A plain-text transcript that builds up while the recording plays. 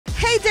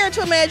Hey, Dare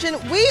to Imagine,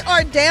 we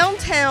are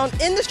downtown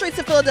in the streets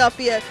of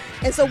Philadelphia,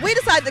 and so we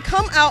decided to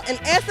come out and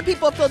ask the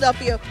people of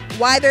Philadelphia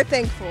why they're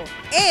thankful.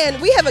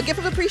 And we have a gift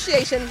of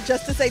appreciation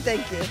just to say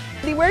thank you.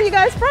 Where are you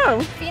guys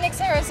from? Phoenix,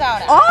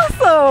 Arizona.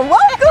 Awesome,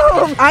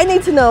 welcome. I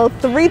need to know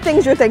 3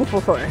 things you're thankful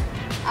for.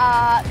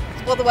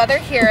 Well, the weather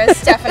here is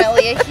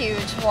definitely a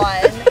huge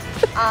one.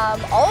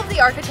 All of the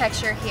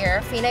architecture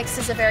here. Phoenix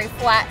is a very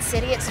flat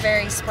city. It's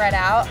very spread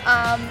out.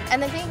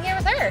 And then being here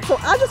with her. So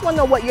I just want to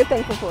know what you're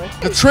thankful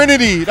for. The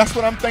Trinity, that's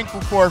what I'm thankful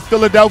for.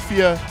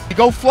 Philadelphia.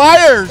 Go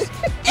Flyers,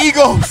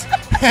 Eagles,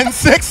 and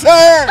Sixers.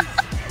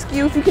 Ask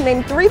you if you can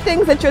name 3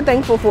 things that you're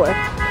thankful for.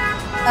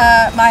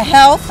 My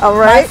health, all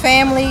right, my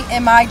family,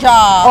 and my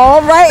job.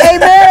 All right,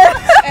 amen.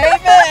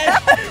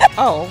 Amen.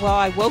 Oh, well,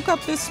 I woke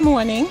up this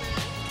morning.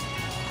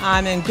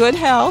 I'm in good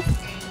health,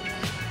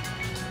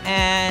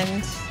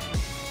 and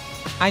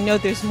I know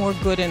there's more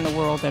good in the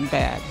world than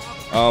bad.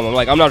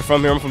 I'm not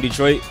from here. I'm from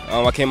Detroit.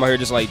 I came out here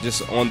just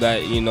on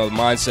that,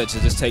 mindset to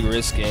just take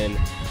risk and,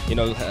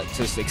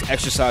 just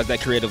exercise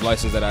that creative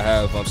license that I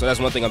have. So that's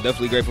one thing I'm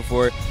definitely grateful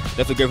for.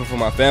 Definitely grateful for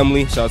my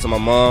family. Shout out to my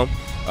mom.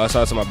 Shout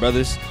out to my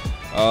brothers.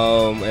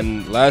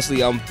 And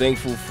lastly, I'm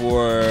thankful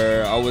for,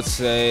 I would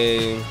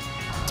say,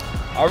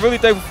 I'm really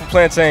thankful for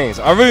plantains.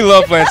 I really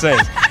love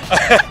plantains.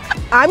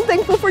 I'm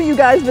thankful for you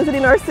guys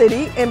visiting our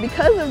city, and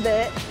because of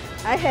that,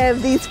 I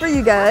have these for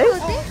you guys. Oh,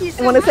 thank you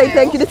so I want to say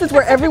thank you. This is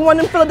where everyone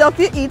in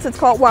Philadelphia eats. It's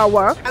called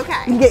Wawa. Okay.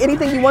 You can get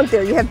anything you want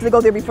there. You have to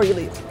go there before you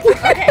leave.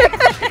 Okay.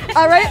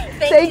 All right.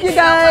 Thank you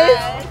guys.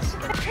 So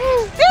much.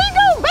 There you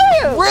go,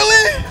 bam.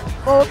 Really?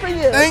 All for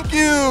you. Thank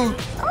you.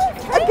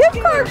 A gift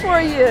card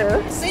for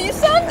you. See you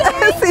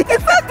Sunday. See you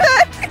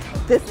Sunday.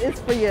 This is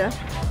for you.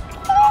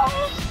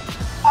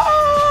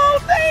 Oh,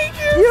 thank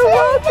you. You're so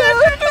welcome.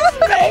 much. You just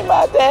made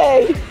my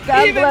day.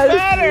 God Even bless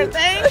better. you.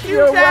 Thank you,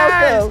 You're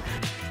guys. welcome.